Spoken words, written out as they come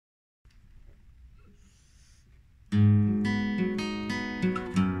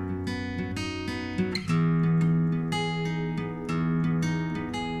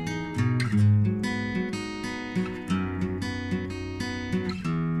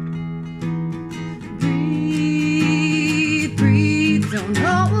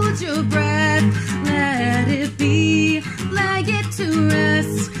hold your breath, let it be, lay it to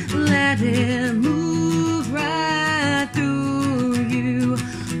rest, let it move right through you,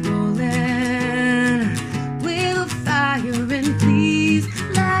 rolling with fire, and please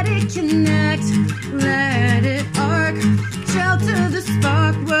let it connect, let it arc, shelter the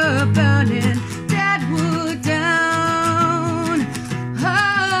spark, we're burning dead wood down. Oh,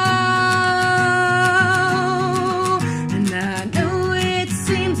 and I know it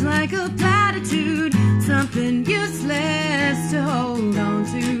seems like a platitude, something useless to hold on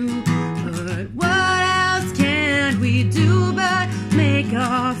to, but what else can we do but make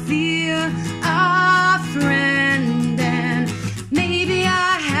our fear our friend? And maybe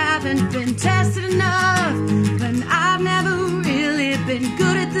I haven't been tested enough, but I've never really been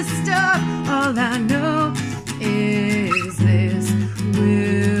good at this stuff. All I know is this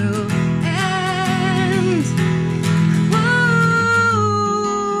will end.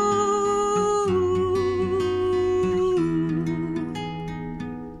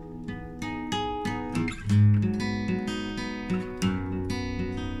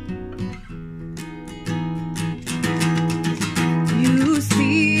 You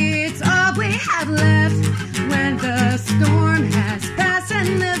see, it's all we have left when the storm has passed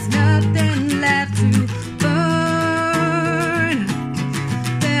and there's nothing left to burn.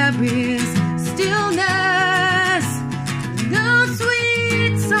 There is stillness, no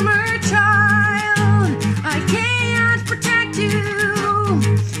sweet summer child. I can't protect you,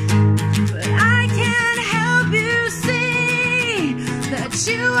 but I can help you see that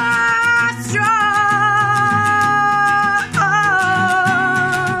you are strong.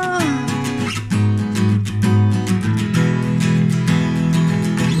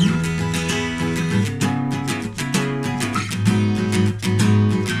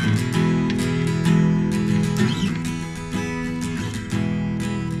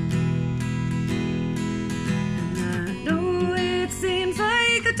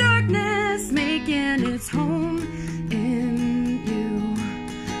 The darkness making its home in you,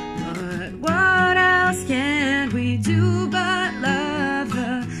 but what else can we do but love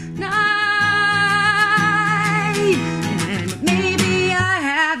the night? And maybe I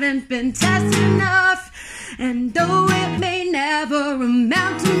haven't been tested enough, and though it may never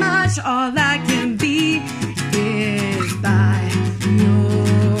amount to much, all I can